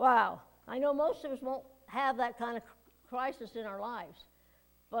Wow. I know most of us won't have that kind of crisis in our lives,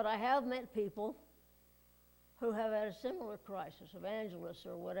 but I have met people who have had a similar crisis. Evangelists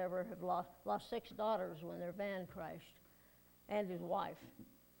or whatever have lost 6 daughters when their van crashed, and his wife.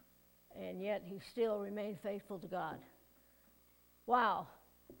 And yet he still remained faithful to God. Wow.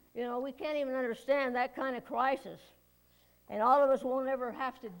 You know, we can't even understand that kind of crisis. And all of us won't ever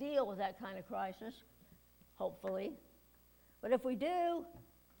have to deal with that kind of crisis, hopefully. But if we do,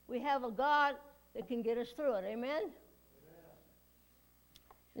 we have a God that can get us through it. Amen?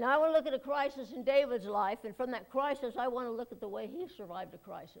 Now I want to look at a crisis in David's life, and from that crisis I want to look at the way he survived a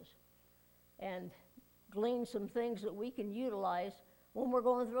crisis and glean some things that we can utilize when we're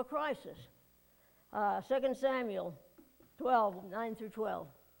going through a crisis. 2 Samuel 12, 9 through 12.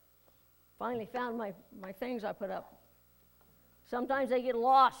 Finally found my things I put up. Sometimes they get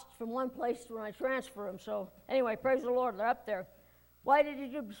lost from one place when I transfer them, so anyway, praise the Lord, they're up there. Why did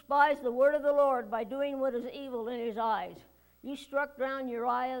you despise the word of the Lord by doing what is evil in his eyes? You struck down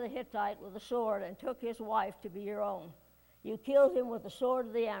Uriah the Hittite with a sword and took his wife to be your own. You killed him with the sword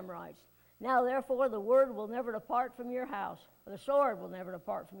of the Amorites. Now therefore the word will never depart from your house, or the sword will never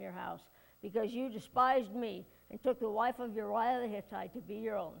depart from your house, because you despised me and took the wife of Uriah the Hittite to be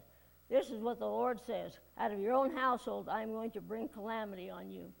your own. This is what the Lord says, out of your own household I am going to bring calamity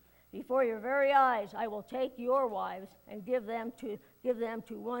on you. Before your very eyes I will take your wives and give them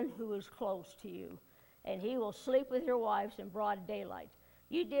to one who is close to you, and he will sleep with your wives in broad daylight.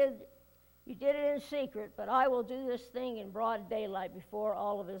 You did it in secret, but I will do this thing in broad daylight before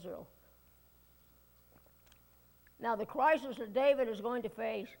all of Israel. Now the crisis that David is going to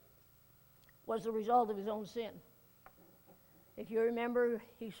face was the result of his own sin. If you remember,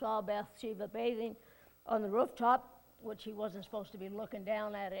 he saw Bathsheba bathing on the rooftop, which he wasn't supposed to be looking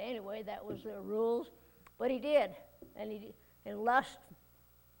down at it anyway. That was their rules. But he did. And lust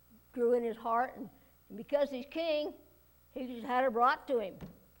grew in his heart. And because he's king, he just had her brought to him.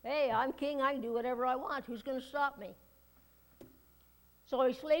 Hey, I'm king. I can do whatever I want. Who's going to stop me? So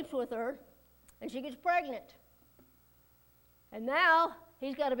he sleeps with her, and she gets pregnant. And now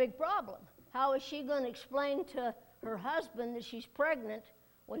he's got a big problem. How is she going to explain to her husband that she's pregnant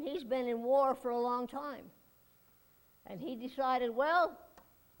when he's been in war for a long time? And he decided, well,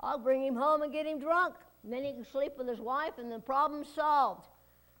 I'll bring him home and get him drunk. And then he can sleep with his wife, and the problem's solved.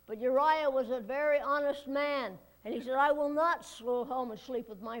 But Uriah was a very honest man. And he said, I will not go home and sleep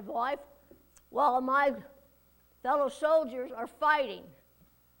with my wife while my fellow soldiers are fighting.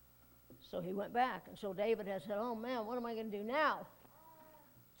 So he went back. And so David had said, oh man, what am I going to do now?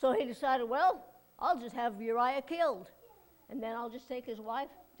 So he decided, well, I'll just have Uriah killed. And then I'll just take his wife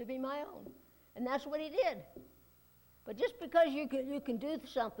to be my own. And that's what he did. But just because you can do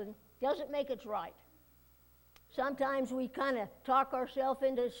something doesn't make it right. Sometimes we kind of talk ourselves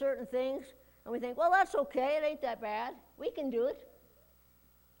into certain things, and we think, well, that's okay, it ain't that bad. We can do it.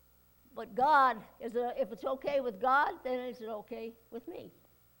 But God, if it's okay with God, then it's okay with me.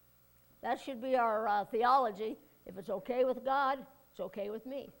 That should be our theology. If it's okay with God, it's okay with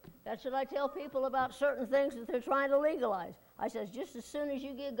me. That's what I tell people about certain things that they're trying to legalize. I says, just as soon as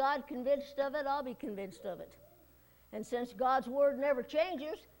you get God convinced of it, I'll be convinced of it. And since God's word never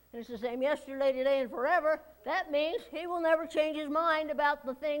changes, and it's the same yesterday, today, and forever, that means he will never change his mind about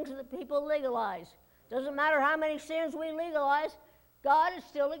the things that people legalize. Doesn't matter how many sins we legalize, God is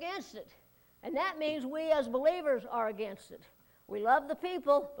still against it. And that means we as believers are against it. We love the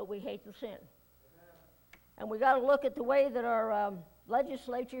people, but we hate the sin. Amen. And we got to look at the way that our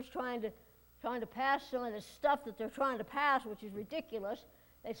legislature's trying to pass some of the stuff that they're trying to pass, which is ridiculous.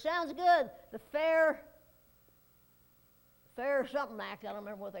 It sounds good. The Fair something act, I don't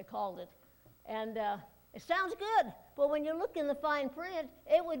remember what they called it. And it sounds good, but when you look in the fine print,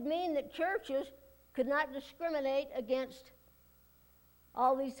 it would mean that churches could not discriminate against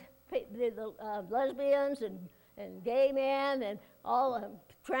all these lesbians and gay men and all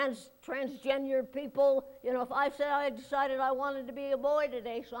transgender people. You know, if I said I decided I wanted to be a boy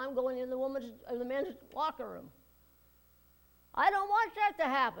today, so I'm going in the men's locker room. I don't want that to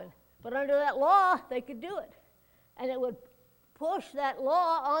happen, but under that law, they could do it. And it would push that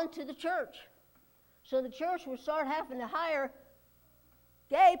law onto the church. So the church would start having to hire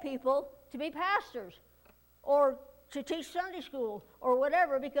gay people to be pastors or to teach Sunday school or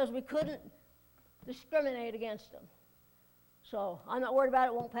whatever, because we couldn't discriminate against them. So I'm not worried about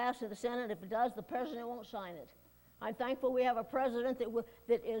it won't pass to the Senate. If it does, the president won't sign it. I'm thankful we have a president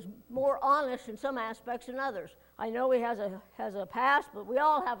that is more honest in some aspects than others. I know he has a past, but we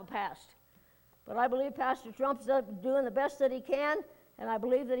all have a past. But I believe Pastor Trump's doing the best that he can, and I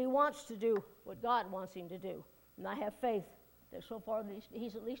believe that he wants to do what God wants him to do. And I have faith that so far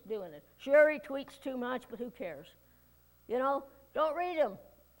he's at least doing it. Sure, he tweets too much, but who cares? You know, don't read them.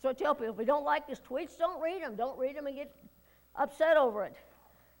 So I tell people, if you don't like his tweets, don't read them. Don't read them and get upset over it.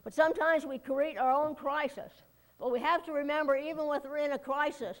 But sometimes we create our own crisis. But we have to remember, even when we're in a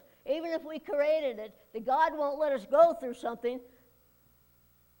crisis, even if we created it, that God won't let us go through something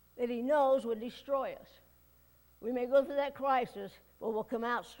that he knows would destroy us. We may go through that crisis, but we'll come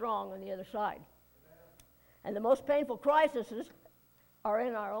out strong on the other side. And the most painful crises are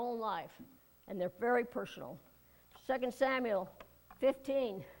in our own life, and they're very personal. 2 Samuel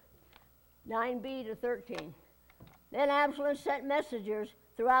 15, 9b to 13. Then Absalom sent messengers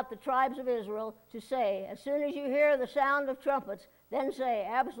throughout the tribes of Israel to say, as soon as you hear the sound of trumpets, then say,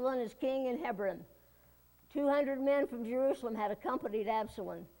 Absalom is king in Hebron. 200 men from Jerusalem had accompanied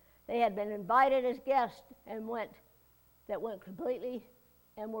Absalom. They had been invited as guests and were completely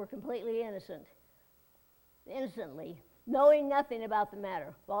innocently, knowing nothing about the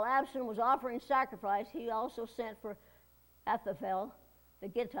matter. While Absalom was offering sacrifice, he also sent for Ahithophel, the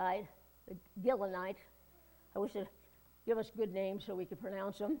Gittite, the Gilonite. I wish they'd give us good names so we could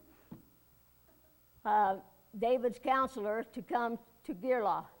pronounce them. David's counselor to come to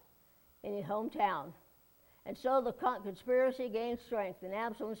Gibeah in his hometown. And so the conspiracy gained strength, and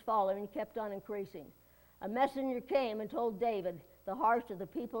Absalom's following kept on increasing. A messenger came and told David, the hearts of the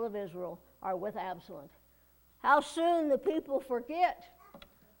people of Israel are with Absalom. How soon the people forget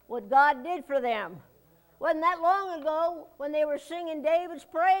what God did for them. Wasn't that long ago when they were singing David's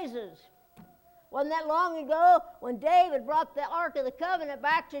praises. Wasn't that long ago when David brought the Ark of the Covenant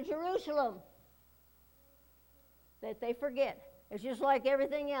back to Jerusalem. That they forget. It's just like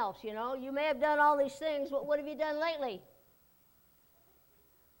everything else, you know. You may have done all these things, but what have you done lately?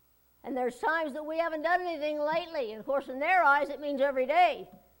 And there's times that we haven't done anything lately. And of course, in their eyes, it means every day.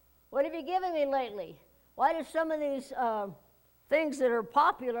 What have you given me lately? Why do some of these things that are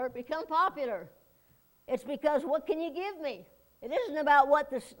popular become popular? It's because what can you give me? It isn't about what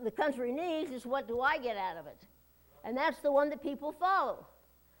the country needs, it's what do I get out of it. And that's the one that people follow.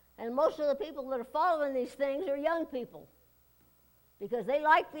 And most of the people that are following these things are young people because they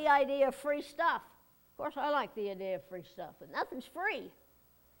like the idea of free stuff. Of course, I like the idea of free stuff, but nothing's free.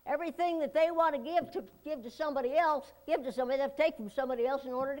 Everything that they want to give to somebody else, they have to take from somebody else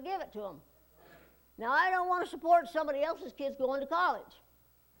in order to give it to them. Now, I don't want to support somebody else's kids going to college.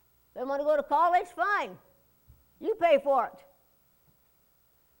 They want to go to college? Fine. You pay for it.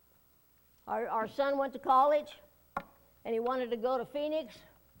 Our son went to college, and he wanted to go to Phoenix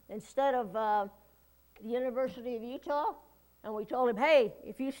instead of the University of Utah. And we told him, hey,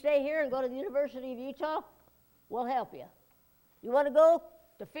 if you stay here and go to the University of Utah, we'll help you. You want to go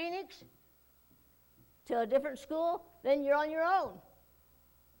to Phoenix, to a different school, then you're on your own.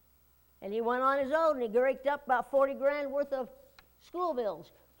 And he went on his own, and he raked up about 40 grand worth of school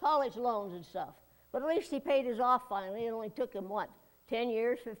bills, college loans and stuff. But at least he paid his off finally. It only took him, 10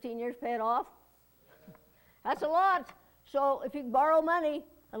 years, 15 years to pay it off? That's a lot. So if you borrow money,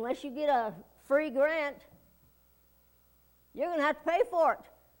 unless you get a free grant, you're going to have to pay for it.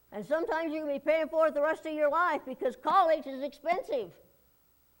 And sometimes you're going to be paying for it the rest of your life because college is expensive.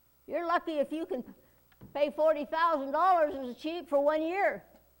 You're lucky if you can pay $40,000 as cheap for 1 year.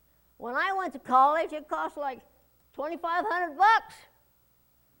 When I went to college, it cost like $2,500.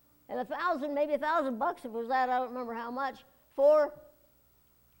 And maybe $1,000 if it was that, I don't remember how much, for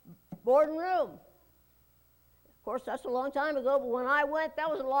board and room. Of course, that's a long time ago, but when I went, that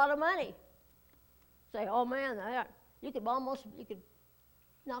was a lot of money. Say, oh man, you could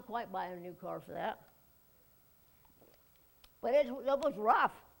not quite buy a new car for that. But it was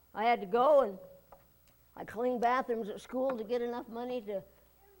rough. I had to go and I cleaned bathrooms at school to get enough money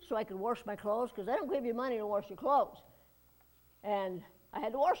so I could wash my clothes, because they don't give you money to wash your clothes. And I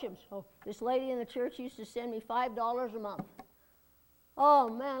had to wash them. So this lady in the church used to send me $5 a month. Oh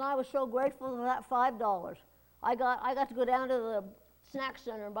man, I was so grateful for that $5. I got to go down to the snack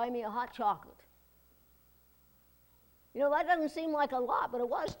center and buy me a hot chocolate. You know, that doesn't seem like a lot, but it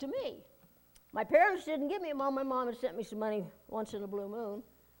was to me. My parents didn't give me my mom had sent me some money once in a blue moon,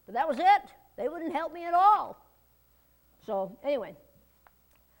 but that was it. They wouldn't help me at all. So anyway,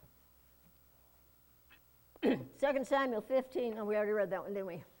 2 Samuel 15, we already read that one, didn't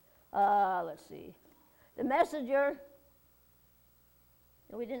we? Let's see. The messenger,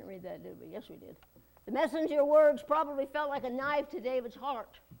 no, we didn't read that, did we? Yes, we did. The messenger words probably felt like a knife to David's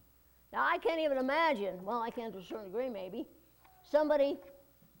heart. Now, I can't even imagine, well, I can to a certain degree maybe, somebody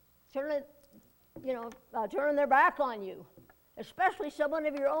turning their back on you, especially someone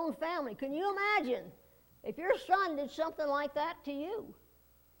of your own family. Can you imagine if your son did something like that to you?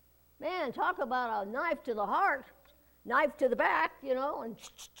 Man, talk about a knife to the heart. knife to the back, you know, and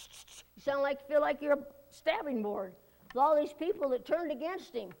you feel like you're a stabbing board. With all these people that turned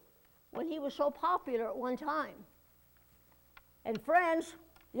against him when he was so popular at one time. And friends,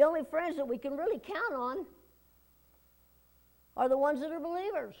 the only friends that we can really count on are the ones that are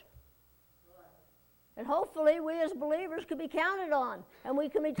believers. And hopefully we as believers can be counted on and we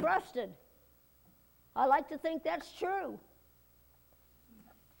can be trusted. I like to think that's true.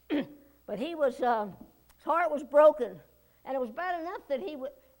 But his heart was broken. And it was bad enough that he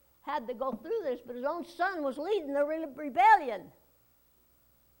had to go through this, but his own son was leading the rebellion.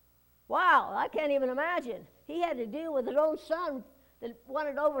 Wow, I can't even imagine. He had to deal with his own son that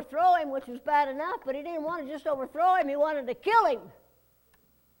wanted to overthrow him, which was bad enough, but he didn't want to just overthrow him, he wanted to kill him.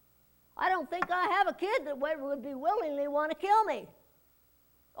 I don't think I have a kid that would be willingly want to kill me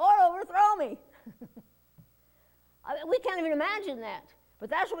or overthrow me. We can't even imagine that. But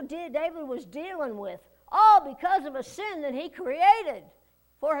that's what David was dealing with, all because of a sin that he created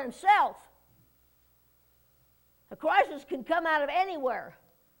for himself. A crisis can come out of anywhere.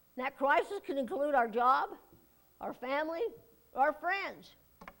 And that crisis can include our job, our family, our friends.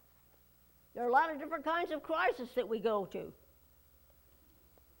 There are a lot of different kinds of crises that we go to.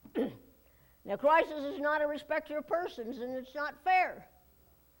 Now, crisis is not a respecter of persons, and it's not fair.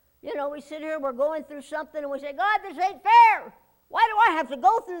 You know, we sit here, we're going through something, and we say, God, this ain't fair. Why do I have to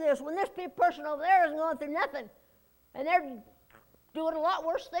go through this when this person over there isn't going through nothing? And they're doing a lot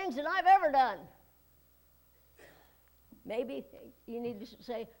worse things than I've ever done. Maybe you need to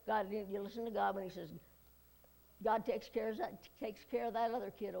say, God, you listen to God when he says, God takes care of that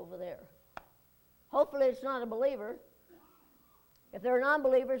other kid over there. Hopefully it's not a believer. If they're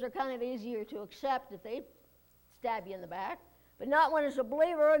non-believers, they're kind of easier to accept if they stab you in the back. But not when it's a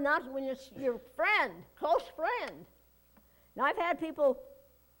believer, not when it's your friend, close friend. Now, I've had people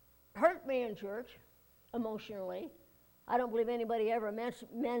hurt me in church emotionally. I don't believe anybody ever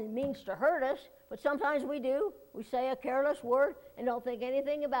means to hurt us, but sometimes we do. We say a careless word and don't think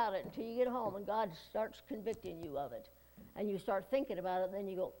anything about it until you get home and God starts convicting you of it. And you start thinking about it, and then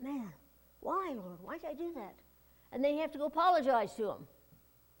you go, man, why, Lord? Why did I do that? And then you have to go apologize to him.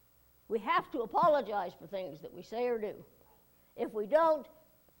 We have to apologize for things that we say or do. If we don't,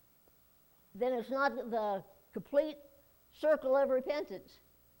 then it's not the complete circle of repentance.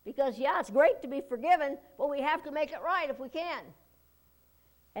 Because, yeah, it's great to be forgiven, but we have to make it right if we can.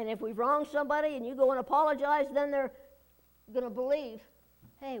 And if we've wronged somebody and you go and apologize, then they're going to believe,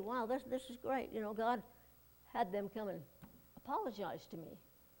 hey, wow, this is great. You know, God had them come and apologize to me.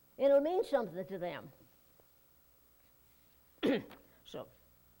 It'll mean something to them. So,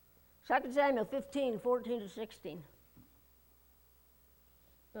 2 Samuel 15, 14 to 16.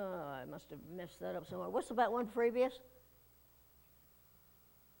 Oh, I must have messed that up somewhere. What's that one previous?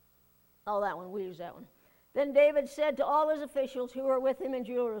 Oh, that one. We'll use that one. Then David said to all his officials who were with him in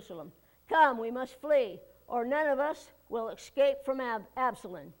Jerusalem, come, we must flee, or none of us will escape from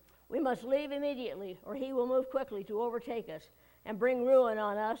Absalom. We must leave immediately, or he will move quickly to overtake us and bring ruin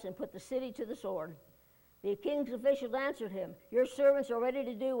on us and put the city to the sword. The king's officials answered him, your servants are ready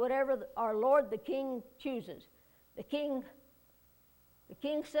to do whatever our lord the king chooses. The king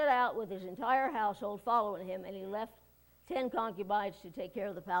set out with his entire household following him, and he left 10 concubines to take care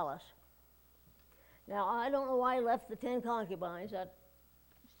of the palace. Now, I don't know why he left the 10 concubines. That's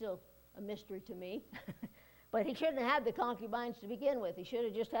still a mystery to me. But he shouldn't have had the concubines to begin with. He should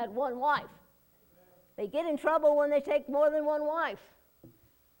have just had one wife. They get in trouble when they take more than one wife.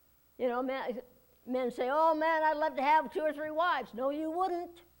 You know, men say, oh, man, I'd love to have 2 or 3 wives. No, you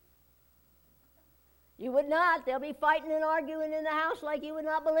wouldn't. You would not. They'll be fighting and arguing in the house like you would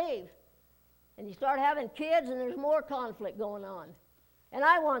not believe. And you start having kids, and there's more conflict going on. And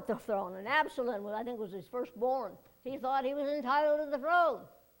I want the throne. And Absalom, I think was his firstborn, he thought he was entitled to the throne,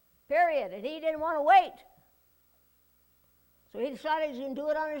 period. And he didn't want to wait. So he decided he was going to do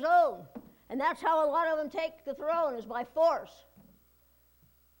it on his own. And that's how a lot of them take the throne, is by force.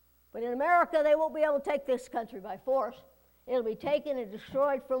 But in America, they won't be able to take this country by force. It'll be taken and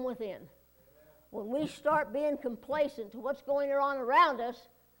destroyed from within. When we start being complacent to what's going on around us,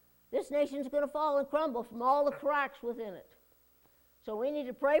 this nation's going to fall and crumble from all the cracks within it. So we need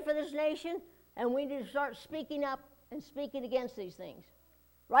to pray for this nation, and we need to start speaking up and speaking against these things.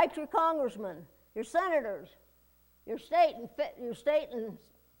 Write your congressmen, your senators, your state and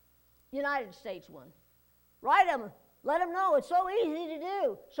United States one. Write them. Let them know it's so easy to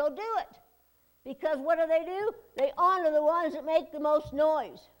do. So do it. Because what do? They honor the ones that make the most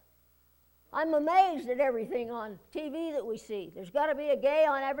noise. I'm amazed at everything on TV that we see. There's got to be a gay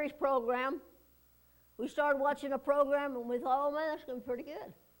on every program. We started watching a program and we thought, oh man, that's going to be pretty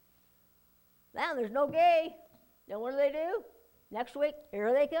good. Now there's no gay. Then what do? Next week,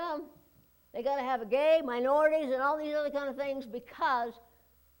 here they come. They got to have a gay, minorities, and all these other kind of things because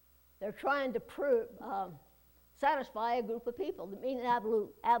they're trying to satisfy a group of people that mean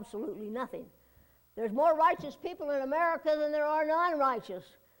absolutely nothing. There's more righteous people in America than there are non-righteous.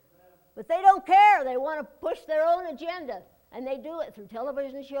 But they don't care. They want to push their own agenda. And they do it through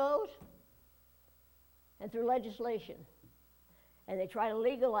television shows and through legislation. And they try to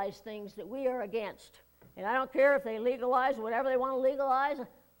legalize things that we are against. And I don't care if they legalize whatever they want to legalize.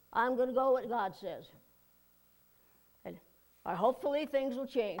 I'm going to go what God says. And hopefully things will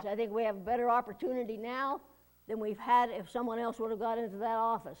change. I think we have a better opportunity now than we've had if someone else would have got into that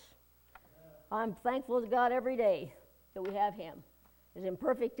office. I'm thankful to God every day that we have him, as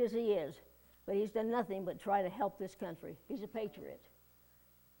imperfect as he is. But he's done nothing but try to help this country. He's a patriot.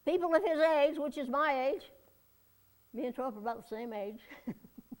 People of his age, which is my age, me and Trump are about the same age.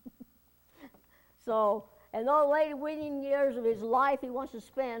 So, and those late waning years of his life he wants to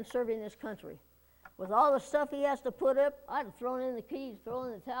spend serving this country. With all the stuff he has to put up, I'd have thrown in the keys, thrown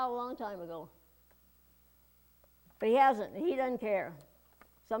in the towel a long time ago. But he hasn't, and he doesn't care.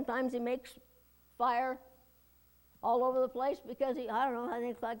 Sometimes he makes fire all over the place because I don't know, I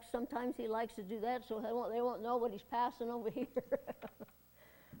think like sometimes he likes to do that so they won't know what he's passing over here.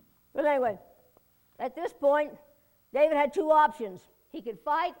 But anyway, at this point, David had two options. He could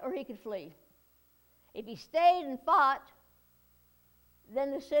fight or he could flee. If he stayed and fought,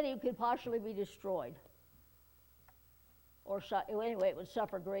 then the city could partially be destroyed. Or anyway, it would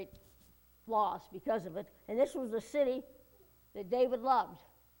suffer great loss because of it. And this was the city that David loved.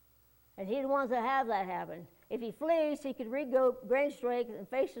 And he didn't want to have that happen. If he flees, he could regain strength and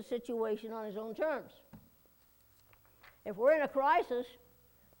face the situation on his own terms. If we're in a crisis,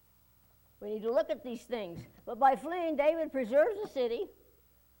 we need to look at these things. But by fleeing, David preserves the city,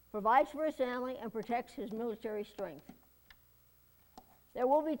 provides for his family, and protects his military strength. There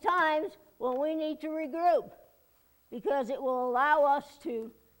will be times when we need to regroup because it will allow us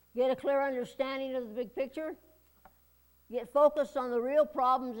to get a clear understanding of the big picture, get focused on the real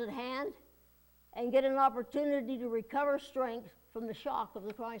problems at hand, and get an opportunity to recover strength from the shock of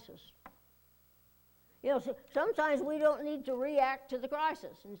the crisis. You know, so sometimes we don't need to react to the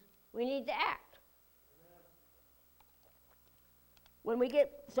crisis. We need to act. When we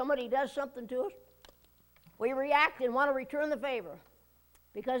get somebody does something to us, we react and want to return the favor.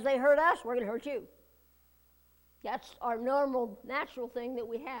 Because they hurt us, we're going to hurt you. That's our normal, natural thing that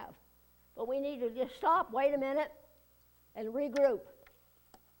we have. But we need to just stop, wait a minute, and regroup.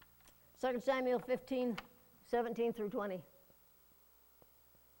 2 Samuel 15, 17 through 20.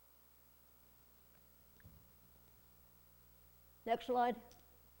 Next slide.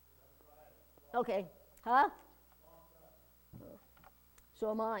 Okay. Huh? So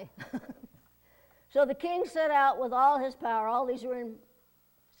am I. So the king set out with all his power. All these are in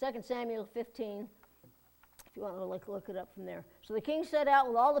 2 Samuel 15, if you want to look it up from there. So the king set out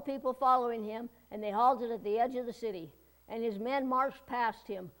with all the people following him, and they halted at the edge of the city. And his men marched past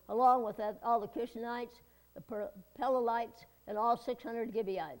him, along with all the Cushanites, the Pelalites, and all 600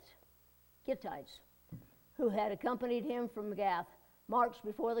 Gittites, who had accompanied him from Gath, marched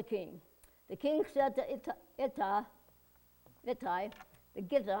before the king. The king said to Ittai, the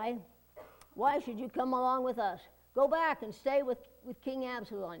Gittite, "Why should you come along with us? Go back and stay with King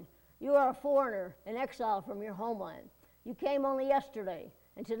Absalom. You are a foreigner, an exile from your homeland. You came only yesterday,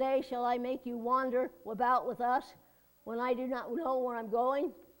 and today shall I make you wander about with us when I do not know where I'm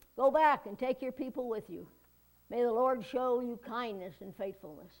going? Go back and take your people with you. May the Lord show you kindness and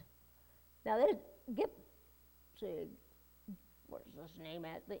faithfulness." Now, where's this name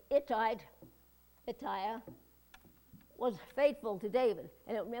at? The Ittai, was faithful to David.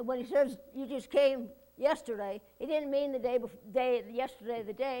 And when he says, you just came yesterday, it didn't mean yesterday,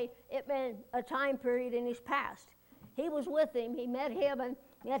 the day. It meant a time period in his past. He was with him. He met him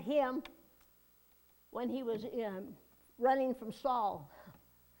when he was running from Saul.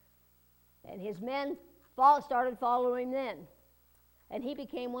 And his men started following him then. And he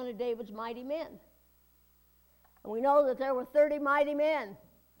became one of David's mighty men. And we know that there were 30 mighty men.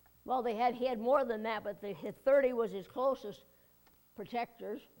 Well, he had more than that, but 30 was his closest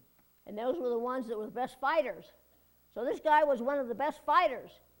protectors. And those were the ones that were the best fighters. So this guy was one of the best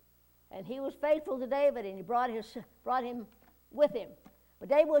fighters. And he was faithful to David, and he brought him with him. But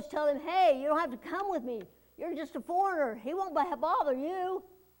David was telling him, hey, you don't have to come with me. You're just a foreigner. He won't bother you.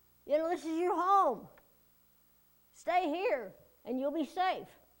 You know, this is your home. Stay here, and you'll be safe.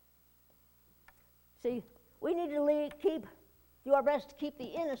 See, we need to do our best to keep the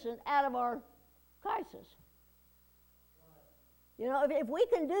innocent out of our crisis. You know, if we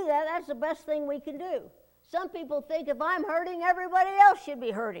can do that, that's the best thing we can do. Some people think if I'm hurting, everybody else should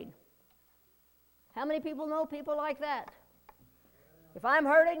be hurting. How many people know people like that? If I'm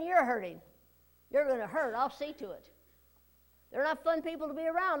hurting, you're hurting. You're going to hurt. I'll see to it. They're not fun people to be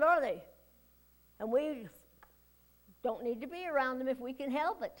around, are they? And we don't need to be around them if we can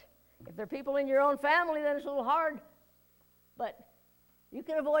help it. If they're people in your own family, then it's a little hard. But you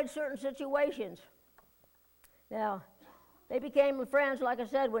can avoid certain situations. Now, they became friends, like I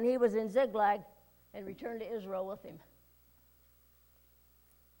said, when he was in Ziklag and returned to Israel with him.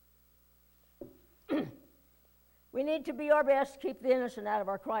 We need to be our best to keep the innocent out of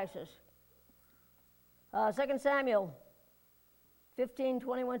our crisis. 2 Samuel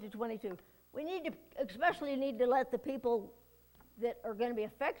 15:21-22. We especially need to let the people that are going to be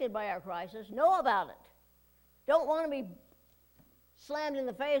affected by our crisis know about it. Don't want to be slammed in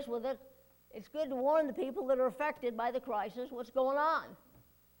the face with it. It's good to warn the people that are affected by the crisis what's going on.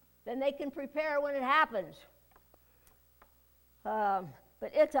 Then they can prepare when it happens.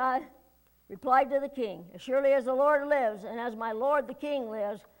 But Ittai replied to the king, "As surely as the Lord lives, and as my lord the king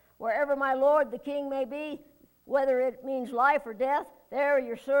lives, wherever my lord the king may be, whether it means life or death, there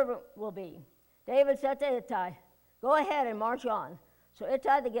your servant will be." David said to Ittai, "Go ahead and march on." So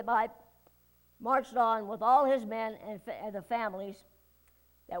Ittai the Gittite marched on with all his men and the families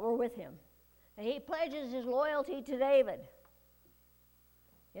that were with him. And he pledges his loyalty to David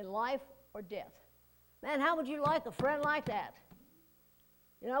in life or death. Man, how would you like a friend like that?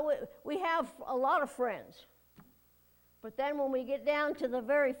 You know, we have a lot of friends. But then when we get down to the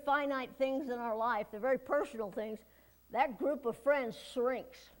very finite things in our life, the very personal things, that group of friends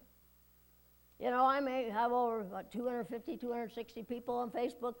shrinks. You know, I may have over 250, 260 people on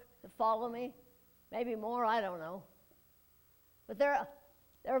Facebook that follow me. Maybe more, I don't know. But they're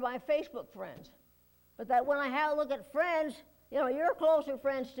my Facebook friends. But that when I look at friends, you know, you're closer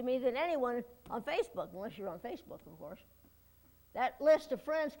friends to me than anyone on Facebook, unless you're on Facebook, of course. That list of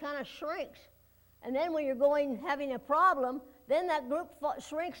friends kind of shrinks. And then when you're having a problem, then that group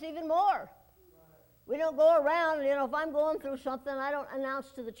shrinks even more. We don't go around, you know, if I'm going through something, I don't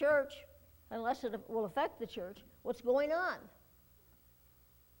announce to the church, unless it will affect the church, what's going on.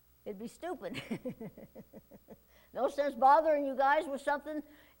 It'd be stupid. No sense bothering you guys with something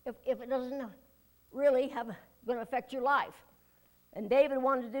if it doesn't really going to affect your life. And David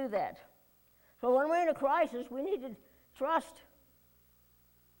wanted to do that. So when we're in a crisis, we need to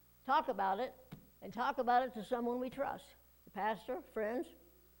talk about it, and talk about it to someone we trust, the pastor, friends,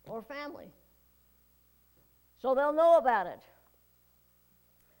 or family. So they'll know about it.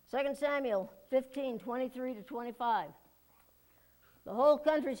 2 Samuel 15:23-25. The whole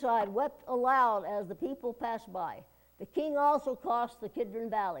countryside wept aloud as the people passed by. The king also crossed the Kidron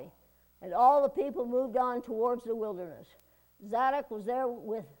Valley, and all the people moved on towards the wilderness. Zadok was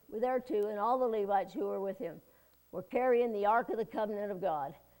there too, and all the Levites who were with him were carrying the Ark of the Covenant of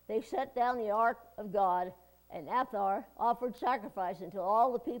God. They set down the Ark of God, and Athar offered sacrifice until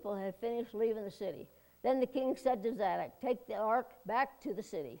all the people had finished leaving the city. Then the king said to Zadok, "Take the Ark back to the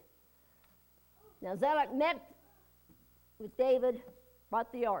city." Now Zadok met with David,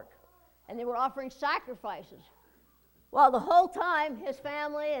 brought the Ark, and they were offering sacrifices. While the whole time his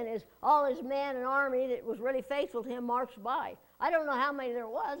family and all his men and army that was really faithful to him marched by. I don't know how many there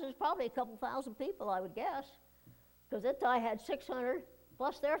was. There's probably a couple thousand people, I would guess, because Ittai had 600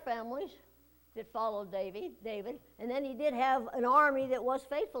 plus their families that followed David, and then he did have an army that was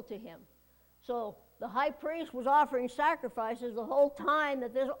faithful to him. So the high priest was offering sacrifices the whole time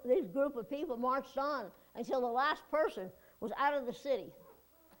that this group of people marched on until the last person was out of the city.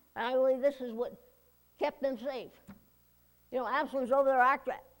 And I believe this is what kept them safe. You know, Absalom's over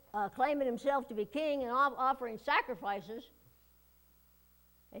there claiming himself to be king and offering sacrifices,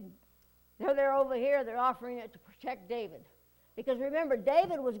 and they're over here, they're offering it to protect David. Because remember,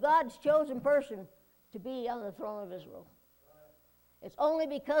 David was God's chosen person to be on the throne of Israel. It's only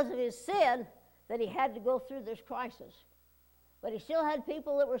because of his sin that he had to go through this crisis. But he still had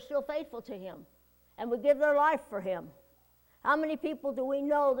people that were still faithful to him and would give their life for him. How many people do we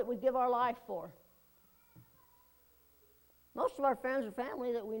know that we give our life for? Most of our friends or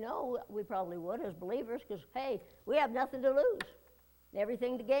family that we know, we probably would as believers, because, hey, we have nothing to lose,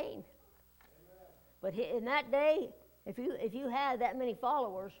 everything to gain. Amen. But in that day, if you had that many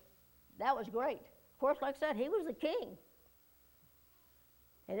followers, that was great. Of course, like I said, he was the king.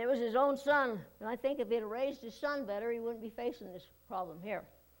 And it was his own son, and I think if he had raised his son better, he wouldn't be facing this problem here.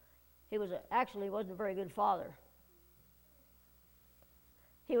 He wasn't a very good father.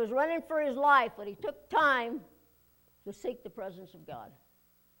 He was running for his life, but he took time to seek the presence of God.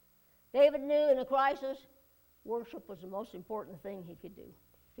 David knew in a crisis, worship was the most important thing he could do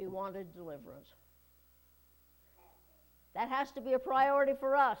if he wanted deliverance. That has to be a priority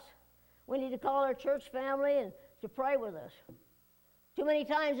for us. We need to call our church family and to pray with us. Too many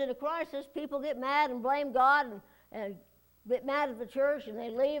times in a crisis, people get mad and blame God and get mad at the church, and they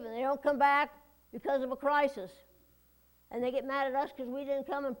leave and they don't come back because of a crisis. And they get mad at us because we didn't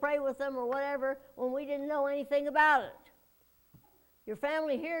come and pray with them or whatever when we didn't know anything about it. Your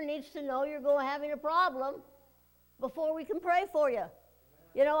family here needs to know you're having a problem before we can pray for you.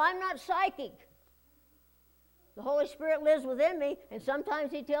 You know, I'm not psychic. The Holy Spirit lives within me, and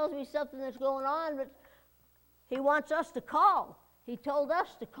sometimes He tells me something that's going on, but He wants us to call. He told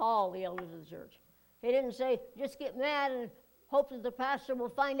us to call the elders of the church. He didn't say, just get mad and hope that the pastor will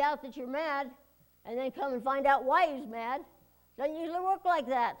find out that you're mad and then come and find out why he's mad. Doesn't usually work like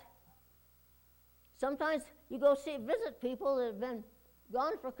that. Sometimes you go visit people that have been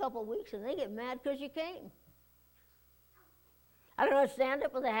gone for a couple of weeks and they get mad because you came. I don't understand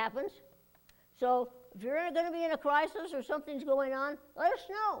it, but that happens. So if you're going to be in a crisis or something's going on, let us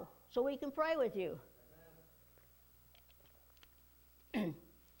know so we can pray with you.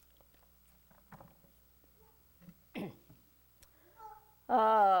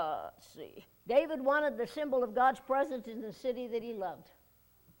 Let's see. David wanted the symbol of God's presence in the city that he loved.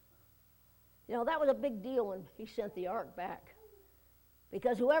 You know, that was a big deal when he sent the ark back.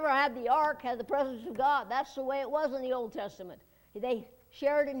 Because whoever had the ark had the presence of God. That's the way it was in the Old Testament. They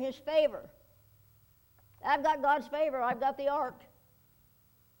shared in his favor. I've got God's favor. I've got the ark.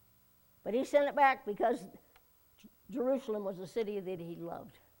 But he sent it back because Jerusalem was the city that he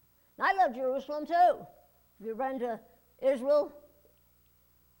loved. And I love Jerusalem too. If you've been to Israel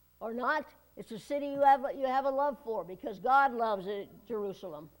or not, it's a city you have a love for because God loves it,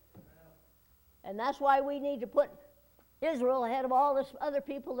 Jerusalem. And that's why we need to put Israel ahead of all this other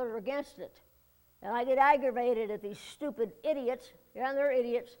people that are against it. And I get aggravated at these stupid idiots, and they're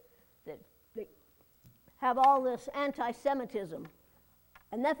idiots, that have all this anti-Semitism.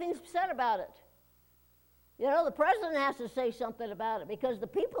 And nothing's said about it. You know, the president has to say something about it because the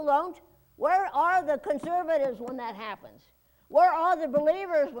people don't. Where are the conservatives when that happens? Where are the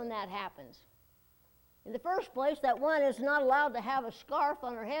believers when that happens? In the first place, that one is not allowed to have a scarf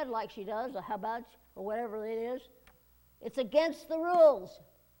on her head like she does, a habaj, or whatever it is. It's against the rules.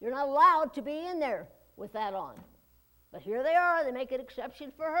 You're not allowed to be in there with that on. But here they are. They make an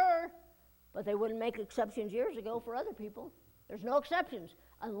exception for her. But they wouldn't make exceptions years ago for other people. There's no exceptions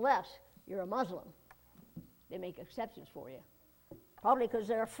unless you're a Muslim. They make exceptions for you. Probably because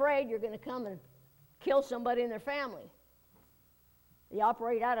they're afraid you're going to come and kill somebody in their family. They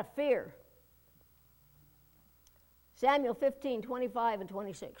operate out of fear. Samuel 15, 25 and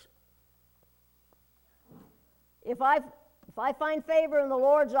 26. If I find favor in the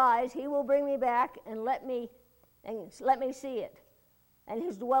Lord's eyes, he will bring me back and let me see it, and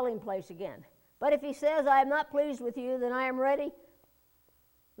his dwelling place again. But if he says, I am not pleased with you, then I am ready.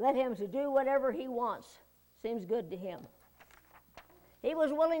 Let him to do whatever he wants. Seems good to him. He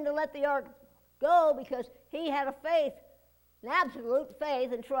was willing to let the ark go because he had a faith, an absolute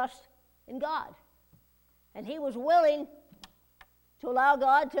faith and trust in God. And he was willing to allow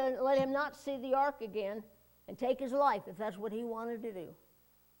God to let him not see the ark again and take his life if that's what he wanted to do.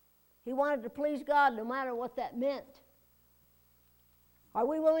 He wanted to please God no matter what that meant. Are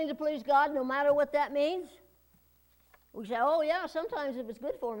we willing to please God no matter what that means? We say, oh yeah, sometimes if it's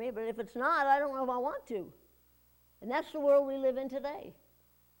good for me, but if it's not, I don't know if I want to. And that's the world we live in today.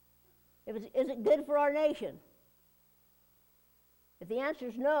 Is it good for our nation? If the answer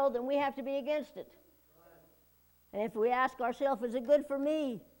is no, then we have to be against it. And if we ask ourselves, is it good for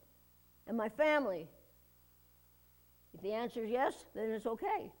me and my family? If the answer is yes, then it's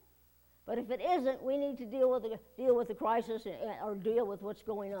okay. But if it isn't, we need to deal with the crisis or deal with what's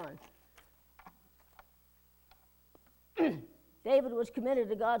going on. David was committed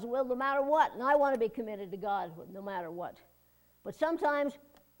to God's will no matter what, and I want to be committed to God no matter what. But sometimes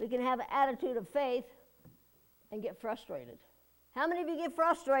we can have an attitude of faith and get frustrated. How many of you get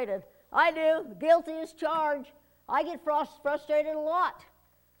frustrated? I do. Guilty as charged. I get frustrated a lot.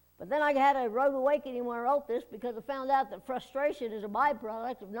 But then I had a road awakening when I wrote this because I found out that frustration is a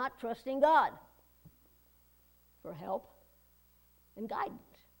byproduct of not trusting God for help and guidance.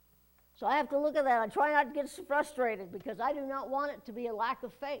 So I have to look at that. I try not to get frustrated because I do not want it to be a lack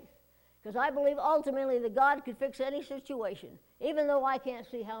of faith. Because I believe ultimately that God could fix any situation, even though I can't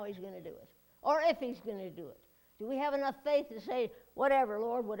see how he's going to do it or if he's going to do it. Do we have enough faith to say, whatever,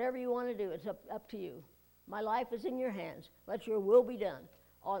 Lord, whatever you want to do, it's up to you. My life is in your hands. Let your will be done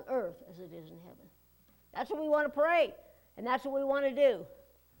on earth as it is in heaven. That's what we want to pray, and that's what we want to do.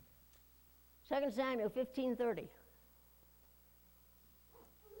 2 Samuel 15:30.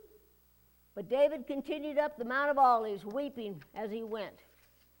 But David continued up the Mount of Olives, weeping as he went.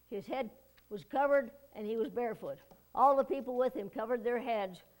 His head was covered, and he was barefoot. All the people with him covered their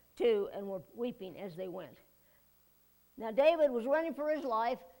heads, too, and were weeping as they went. Now, David was running for his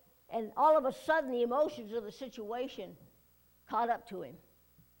life, and all of a sudden, the emotions of the situation caught up to him.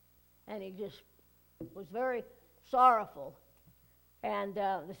 And he just was very sorrowful. And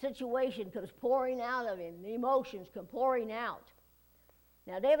the situation comes pouring out of him. The emotions come pouring out.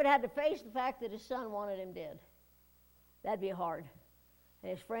 Now, David had to face the fact that his son wanted him dead. That'd be hard.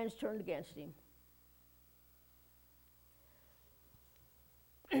 And his friends turned against him.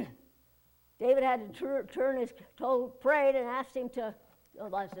 David had to prayed and asked him to, oh,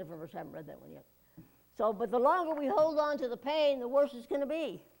 that's a different verse, I haven't read that one yet. So, but the longer we hold on to the pain, the worse it's going to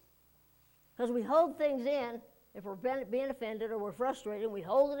be. Because we hold things in, if we're being offended or we're frustrated, we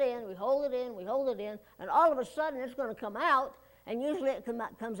hold it in, we hold it in, we hold it in, and all of a sudden it's going to come out, and usually it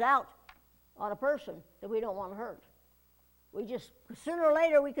comes out on a person that we don't want to hurt. We just, sooner or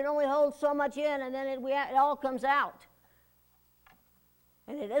later, we can only hold so much in, and then it all comes out.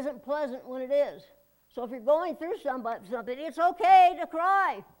 And it isn't pleasant when it is. So if you're going through something, it's okay to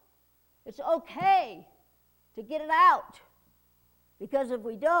cry. It's okay to get it out. Because if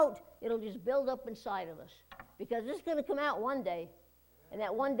we don't, it'll just build up inside of us. Because it's going to come out one day. And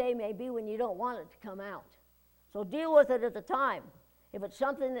that one day may be when you don't want it to come out. So deal with it at the time. If it's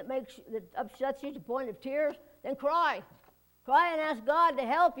something that upsets you to the point of tears, then cry. Cry and ask God to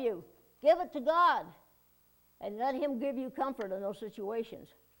help you. Give it to God. And let Him give you comfort in those situations.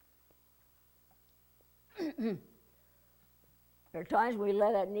 There are times we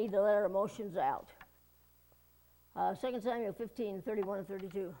need to let our emotions out. 2 Samuel 15, 31 and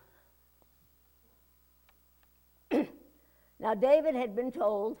 32. Now David had been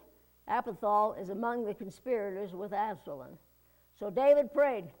told Ahithophel is among the conspirators with Absalom. So David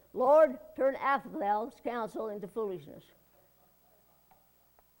prayed, Lord, turn Ahithophel's counsel into foolishness.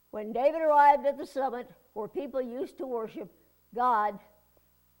 When David arrived at the summit where people used to worship God,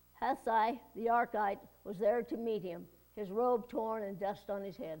 Hushai the Archite was there to meet him, his robe torn and dust on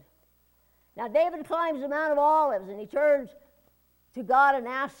his head. Now David climbs the Mount of Olives, and he turns to God and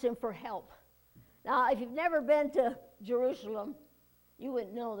asks him for help. Now, if you've never been to Jerusalem, you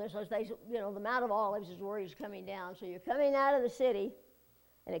wouldn't know this. The Mount of Olives is where he's coming down. So you're coming out of the city,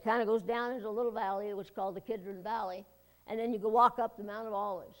 and it kind of goes down into a little valley, which is called the Kidron Valley, and then you go walk up the Mount of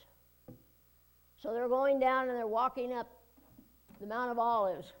Olives. So they're going down, and they're walking up the Mount of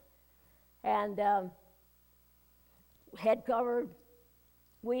Olives, and head covered,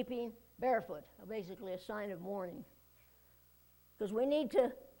 weeping, barefoot, basically a sign of mourning. Because we need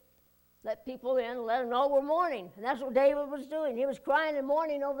to let people in and let them know we're mourning. And that's what David was doing. He was crying and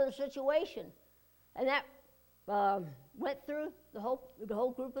mourning over the situation. And that went through the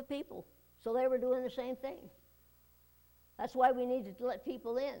whole group of people. So they were doing the same thing. That's why we need to let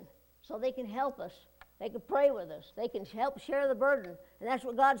people in, so they can help us. They can pray with us. They can help share the burden. And that's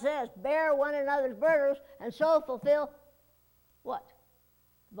what God says. Bear one another's burdens and so fulfill what?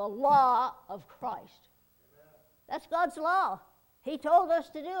 The law of Christ. Amen. That's God's law. He told us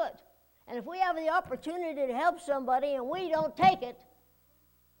to do it. And if we have the opportunity to help somebody and we don't take it,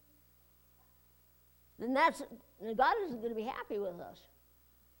 then God isn't going to be happy with us.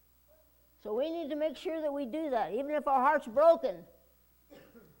 So we need to make sure that we do that. Even if our heart's broken,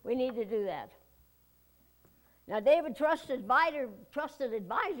 we need to do that. Now David's trusted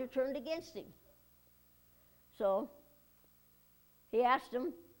advisor turned against him. So he asked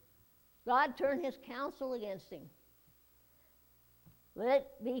him, God turned his counsel against him. Let it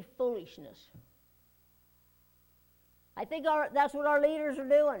be foolishness. I think that's what our leaders are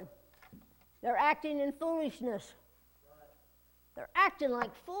doing. They're acting in foolishness. They're acting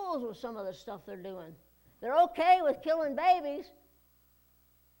like fools with some of the stuff they're doing. They're okay with killing babies,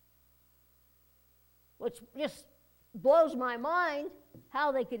 which just blows my mind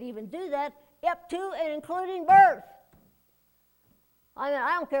how they could even do that, up to and including birth. I mean,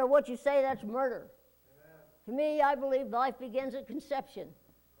 I don't care what you say, that's murder. Amen. To me, I believe life begins at conception.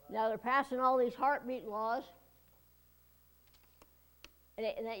 Now, they're passing all these heartbeat laws, and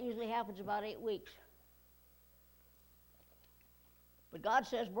that usually happens about 8 weeks. But God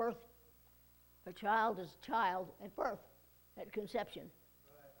says a child is a child at birth, at conception.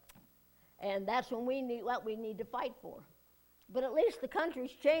 Right. And that's what we need to fight for. But at least the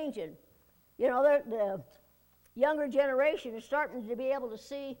country's changing. You know, the younger generation is starting to be able to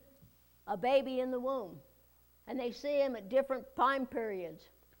see a baby in the womb. And they see him at different time periods.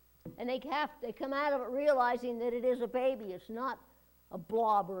 And they come out of it realizing that it is a baby. It's not a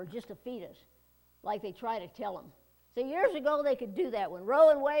blob or just a fetus, like they try to tell them. So years ago they could do that. When Roe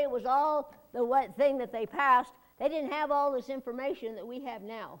and Wade was all the thing that they passed, they didn't have all this information that we have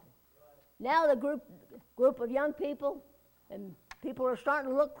now. Now the group of young people and people are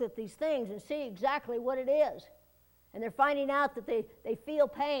starting to look at these things and see exactly what it is. And they're finding out that they feel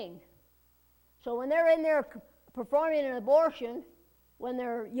pain. So when they're in there performing an abortion, when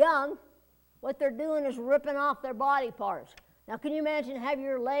they're young, what they're doing is ripping off their body parts. Now can you imagine having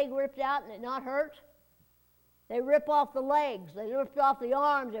your leg ripped out and it not hurt? They rip off the legs, they rip off the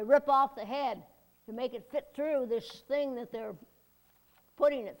arms, they rip off the head to make it fit through this thing that they're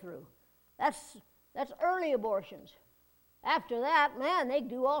putting it through. That's early abortions. After that, man, they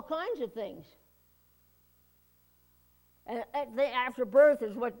do all kinds of things. And after birth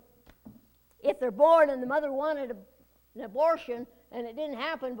is what, if they're born and the mother wanted an abortion and it didn't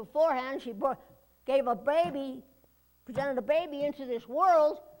happen beforehand, she gave a baby, presented a baby into this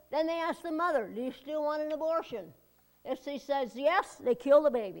world, then they ask the mother, do you still want an abortion? If she says yes, they kill the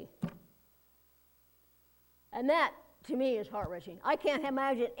baby. And that, to me, is heart-wrenching. I can't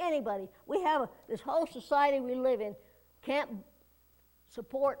imagine anybody. We have this whole society we live in can't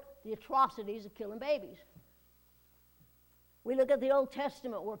support the atrocities of killing babies. We look at the Old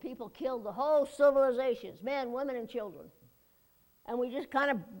Testament where people killed the whole civilizations, men, women, and children. And we just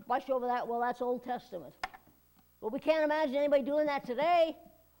kind of brush over that, well, that's Old Testament. But we can't imagine anybody doing that today.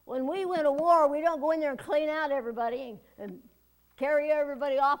 When we win a war, we don't go in there and clean out everybody and carry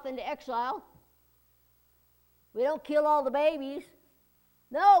everybody off into exile. We don't kill all the babies.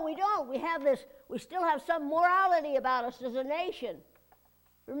 No, we don't. We still have some morality about us as a nation.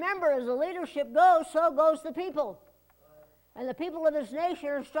 Remember, as the leadership goes, so goes the people. And the people of this nation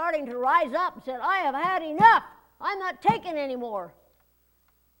are starting to rise up and say, I have had enough. I'm not taking anymore.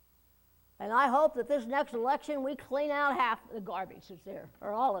 And I hope that this next election we clean out half the garbage that's there,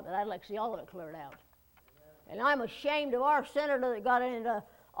 or all of it. I'd like to see all of it cleared out. And I'm ashamed of our senator that got into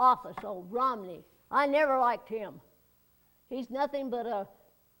office, old Romney. I never liked him. He's nothing but a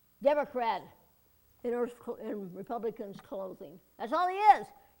Democrat in Republicans' clothing. That's all he is.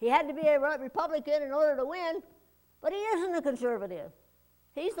 He had to be a Republican in order to win, but he isn't a conservative.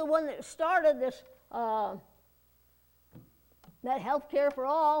 He's the one that started this, that health care for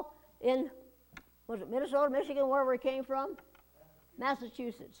all in, was it Minnesota, Michigan, wherever it came from?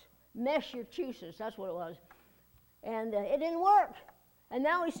 Massachusetts. Massachusetts, that's what it was. And it didn't work. And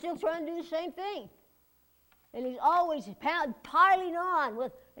now he's still trying to do the same thing. And he's always piling on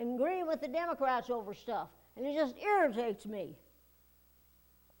with and agreeing with the Democrats over stuff. And it just irritates me.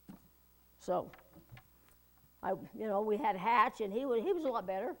 So, we had Hatch, and he was a lot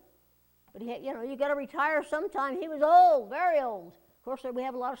better. But you got to retire sometime. He was old, very old. Of course, we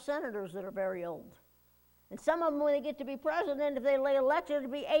have a lot of senators that are very old. And some of them, when they get to be president, if they lay elected, to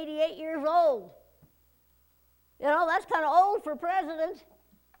be 88 years old. That's kind of old for president.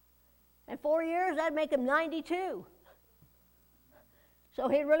 In 4 years, that'd make him 92. So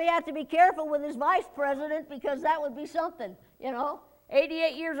he'd really have to be careful with his vice president because that would be something,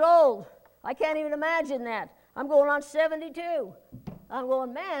 88 years old. I can't even imagine that. I'm going on 72. I'm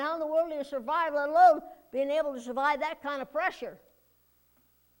going, man, how in the world do you survive, let alone being able to survive that kind of pressure?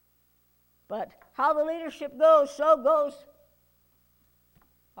 But how the leadership goes, so goes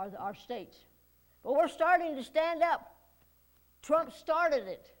our states. But we're starting to stand up. Trump started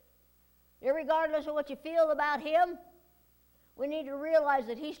it. Irregardless of what you feel about him, we need to realize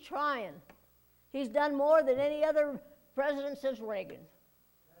that he's trying. He's done more than any other president since Reagan.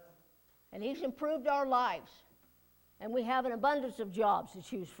 And he's improved our lives. And we have an abundance of jobs to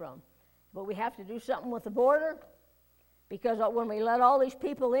choose from. But we have to do something with the border, because when we let all these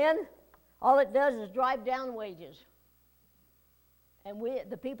people in, all it does is drive down wages. And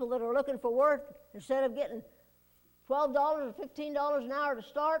the people that are looking for work, instead of getting $12 or $15 an hour to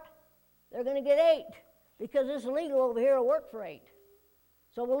start, they're going to get $8, because it's illegal over here to work for $8.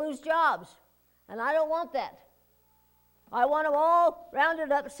 So we'll lose jobs. And I don't want that. I want them all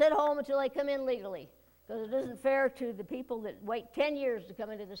rounded up, sit home until they come in legally, because it isn't fair to the people that wait 10 years to come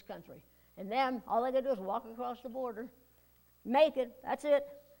into this country. And them, all they got to do is walk across the border, make it, that's it.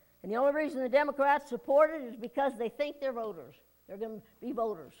 And the only reason the Democrats support it is because they think they're voters. They're going to be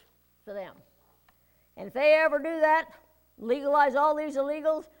voters for them. And if they ever do that, legalize all these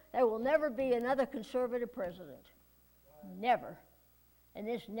illegals, there will never be another conservative president. Never. And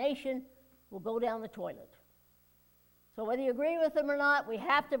this nation will go down the toilet. So whether you agree with them or not, we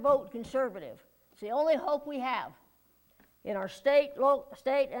have to vote conservative. It's the only hope we have in our state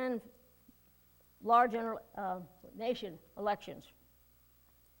and large nation elections.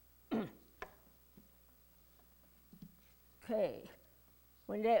 Okay.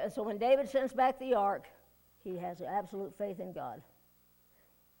 When David sends back the ark, He has absolute faith in God.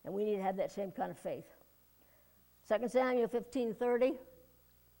 And we need to have that same kind of faith. 2 Samuel 15:30.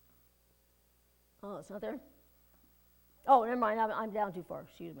 Oh, it's not there? Oh, never mind. I'm down too far.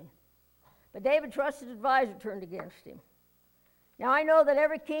 Excuse me. But David trusted his advisor turned against him. Now, I know that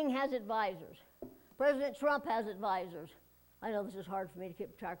every king has advisors. President Trump has advisors. I know this is hard for me to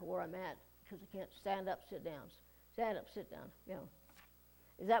keep track of where I'm at because I can't stand up, sit down. Stand up, sit down. You know.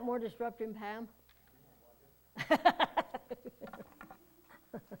 Is that more disruptive, Pam?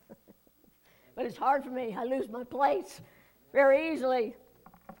 But it's hard for me. I lose my place very easily.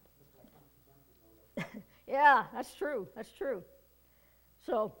 Yeah, that's true. That's true.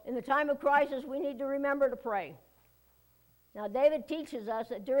 So, in the time of crisis, we need to remember to pray. Now, David teaches us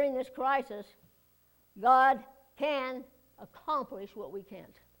that during this crisis, God can accomplish what we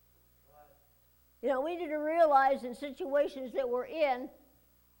can't. You know, we need to realize in situations that we're in,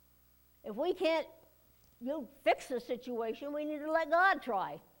 if we can't fix the situation, we need to let God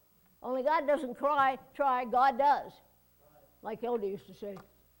try. Only God doesn't try, God does. Like Elder used to say,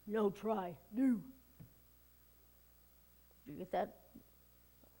 no try, do. Did you get that?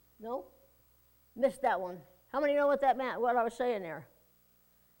 No? Missed that one. How many know what that meant, what I was saying there?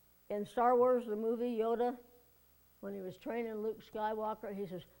 In Star Wars, the movie, Yoda, when he was training Luke Skywalker, he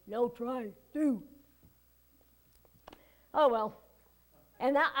says, no try, do. Oh, well.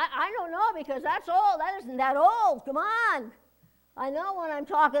 And I don't know because that's old. That isn't that old. Come on. I know when I'm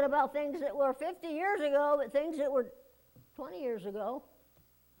talking about things that were 50 years ago, but things that were 20 years ago.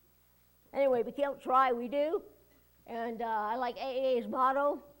 Anyway, we can't try, we do. And I like AA's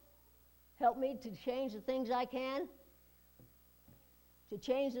motto, help me to change the things I can. To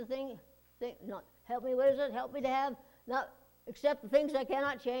change the thing not help me, what is it? Help me to have, not accept the things I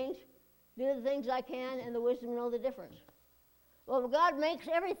cannot change, do the things I can, and the wisdom to know the difference. Well, God makes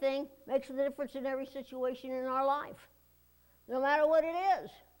everything, makes the difference in every situation in our life, no matter what it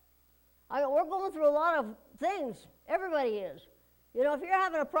is. I mean, we're going through a lot of things. Everybody is. You know, if you're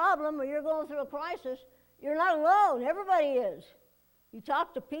having a problem or you're going through a crisis, you're not alone. Everybody is. You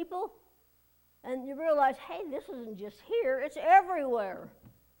talk to people, and you realize, hey, this isn't just here, it's everywhere.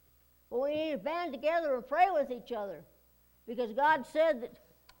 Well, we need to band together and pray with each other. Because God said that,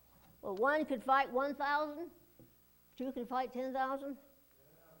 well, one could fight 1,000, two can fight 10,000.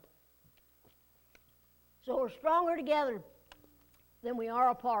 So we're stronger together than we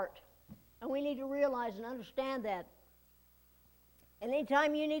are apart. And we need to realize and understand that. And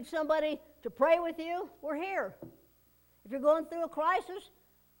anytime you need somebody to pray with you, we're here. If you're going through a crisis,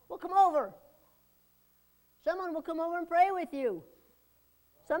 we'll come over. Someone will come over and pray with you.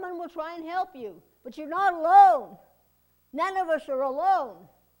 Someone will try and help you. But you're not alone. None of us are alone.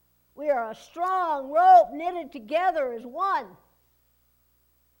 We are a strong rope knitted together as one.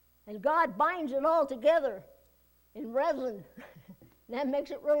 And God binds it all together in resin. That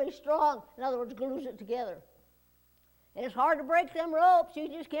makes it really strong. In other words, glues it together. And it's hard to break them ropes. You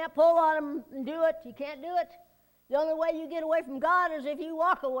just can't pull on them and do it. You can't do it. The only way you get away from God is if you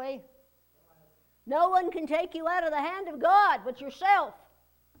walk away. No one can take you out of the hand of God but yourself.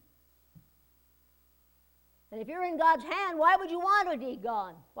 And if you're in God's hand, why would you want to be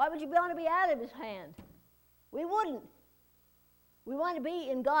gone? Why would you want to be out of His hand? We wouldn't. We want to be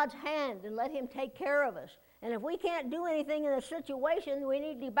in God's hand and let Him take care of us. And if we can't do anything in a situation, we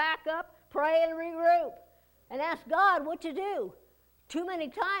need to back up, pray, and regroup, and ask God what to do. Too many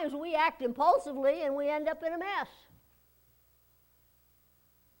times we act impulsively and we end up in a mess.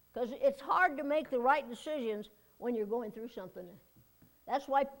 Because it's hard to make the right decisions when you're going through something. That's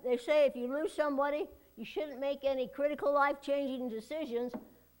why they say if you lose somebody, you shouldn't make any critical life-changing decisions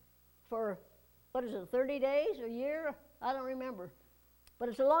for, 30 days, a year? I don't remember. But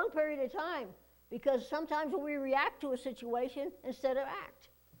it's a long period of time because sometimes we react to a situation instead of act.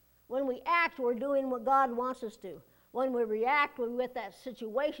 When we act, we're doing what God wants us to. When we react, we let that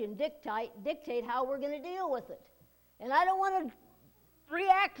situation dictate how we're going to deal with it. And I don't want to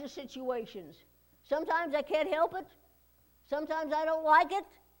react to situations. Sometimes I can't help it. Sometimes I don't like it.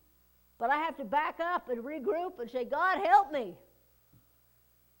 But I have to back up and regroup and say, God, help me.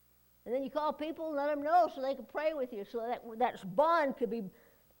 And then you call people and let them know so they can pray with you, so that bond could be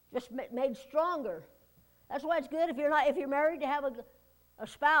just made stronger. That's why it's good if you're married to have a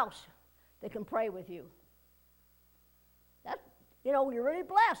spouse that can pray with you. You're really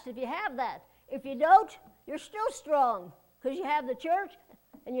blessed if you have that. If you don't, you're still strong because you have the church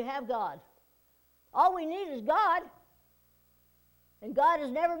and you have God. All we need is God. And God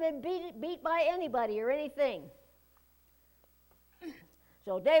has never been beat by anybody or anything.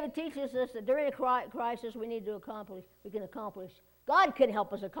 So David teaches us that during a crisis we can accomplish. God can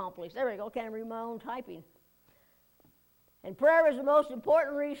help us accomplish. There we go. Can't read my own typing. And prayer is the most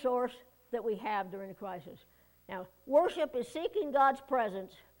important resource that we have during a crisis. Now, worship is seeking God's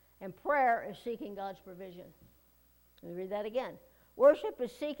presence, and prayer is seeking God's provision. Let me read that again. Worship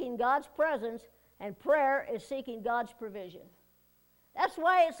is seeking God's presence, and prayer is seeking God's provision. That's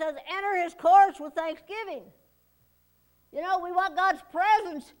why it says, enter his courts with thanksgiving. You know, we want God's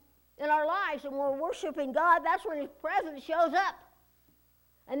presence in our lives, and when we're worshiping God, that's when his presence shows up.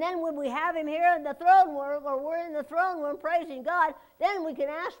 And then when we have him here in the throne room, or we're in the throne room praising God, then we can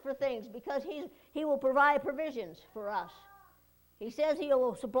ask for things because he will provide provisions for us. He says he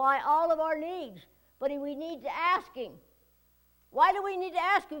will supply all of our needs, but we need to ask him. Why do we need to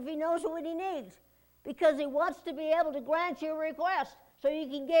ask him if he knows what he needs? Because he wants to be able to grant your request so you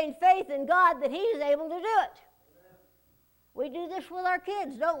can gain faith in God that he's able to do it. We do this with our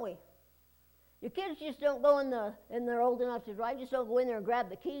kids, don't we? Your kids just don't go and they're old enough to drive, just don't go in there and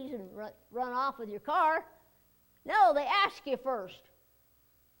grab the keys and run off with your car. No, they ask you first.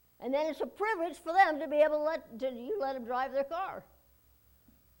 And then it's a privilege for them to be able to let them drive their car.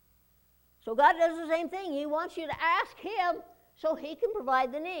 So God does the same thing. He wants you to ask him so he can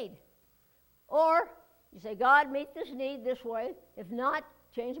provide the need. Or you say, God, meet this need this way. If not,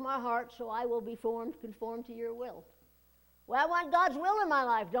 change my heart so I will be conformed to your will. Well, I want God's will in my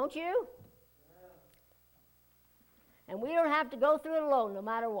life, don't you? And we don't have to go through it alone, no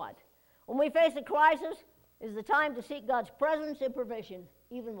matter what. When we face a crisis, is the time to seek God's presence and provision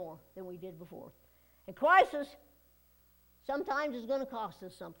even more than we did before. And crisis sometimes is going to cost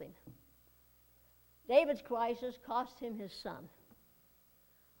us something. David's crisis cost him his son.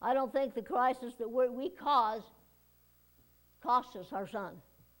 I don't think the crisis that we cause cost us our son.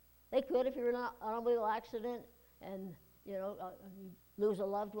 They could if you're in an automobile accident and you lose a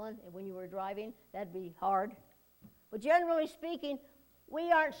loved one and when you were driving, that'd be hard. But generally speaking, we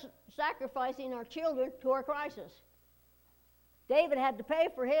aren't sacrificing our children to our crisis. David had to pay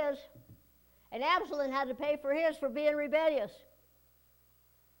for his, and Absalom had to pay for his for being rebellious.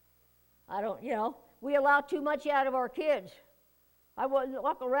 We allow too much out of our kids. I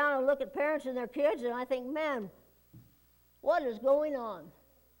walk around and look at parents and their kids, and I think, man, what is going on?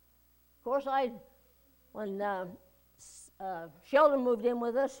 Of course, when Sheldon moved in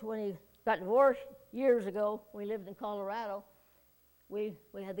with us, when he got divorced years ago, we lived in Colorado, we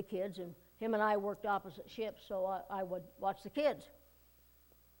had the kids, and him and I worked opposite ships, so I would watch the kids.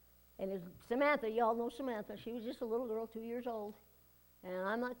 And Samantha, you all know Samantha, she was just a little girl, 2 years old. And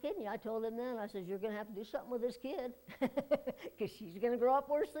I'm not kidding you. I told him then, I said, you're going to have to do something with this kid because she's going to grow up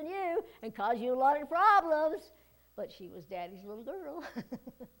worse than you and cause you a lot of problems. But she was Daddy's little girl.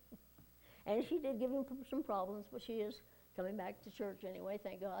 And she did give him some problems, but she is coming back to church anyway,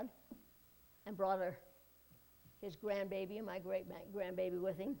 thank God. And brought his grandbaby and my great-grandbaby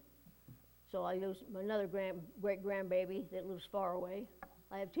with him. So I lose another great-grandbaby that lives far away.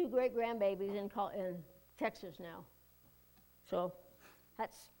 I have 2 great-grandbabies in Texas now. So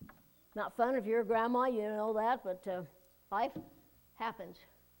that's not fun if you're a grandma, you know that, but life happens.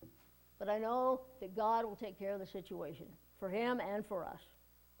 But I know that God will take care of the situation for him and for us.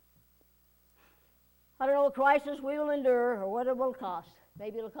 I don't know what crisis we will endure or what it will cost.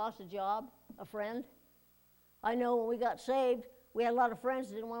 Maybe it'll cost a job, a friend. I know when we got saved, we had a lot of friends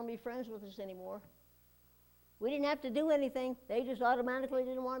that didn't want to be friends with us anymore. We didn't have to do anything. They just automatically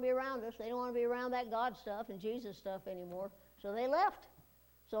didn't want to be around us. They didn't want to be around that God stuff and Jesus stuff anymore. So they left.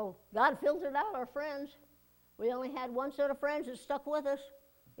 So God filtered out our friends. We only had one set of friends that stuck with us,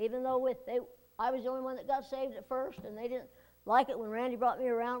 even though I was the only one that got saved at first, and they didn't like it when Randy brought me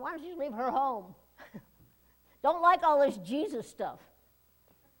around. Why don't you just leave her home? Don't like all this Jesus stuff.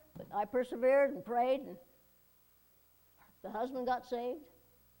 But I persevered and prayed, and the husband got saved,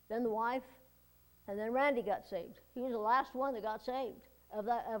 then the wife, and then Randy got saved. He was the last one that got saved of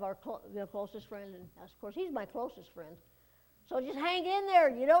our closest friend, and of course he's my closest friend. So just hang in there.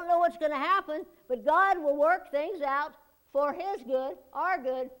 You don't know what's going to happen, but God will work things out for his good, our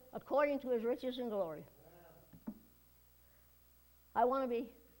good, according to his riches and glory. I want to be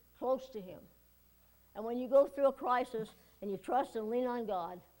close to him. And when you go through a crisis and you trust and lean on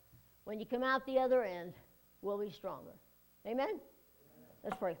God, when you come out the other end, we'll be stronger. Amen?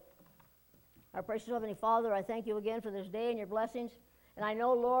 Let's pray. Our precious Heavenly Father, I thank you again for this day and your blessings. And I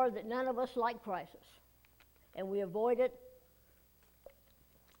know, Lord, that none of us like crisis. And we avoid it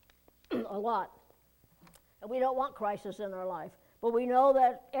a lot. And we don't want crisis in our life. But we know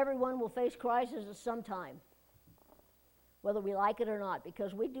that everyone will face crisis at some time, whether we like it or not,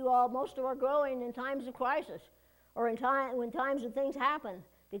 because we do most of our growing in times of crisis or when times when things happen,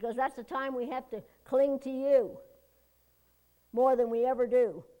 because that's the time we have to cling to you more than we ever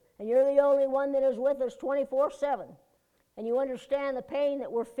do. And you're the only one that is with us 24/7. and you understand the pain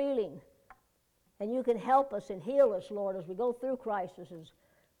that we're feeling. And you can help us and heal us, Lord, as we go through crises,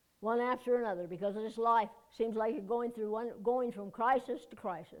 one after another, because this life seems like you're going from crisis to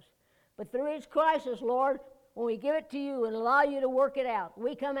crisis. But through each crisis, Lord, when we give it to you and allow you to work it out,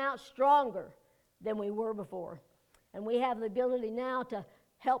 we come out stronger than we were before. And we have the ability now to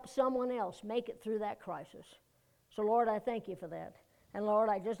help someone else make it through that crisis. So, Lord, I thank you for that. And, Lord,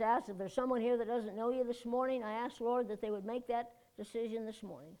 I just ask if there's someone here that doesn't know you this morning, I ask, Lord, that they would make that decision this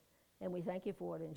morning. And we thank you for it.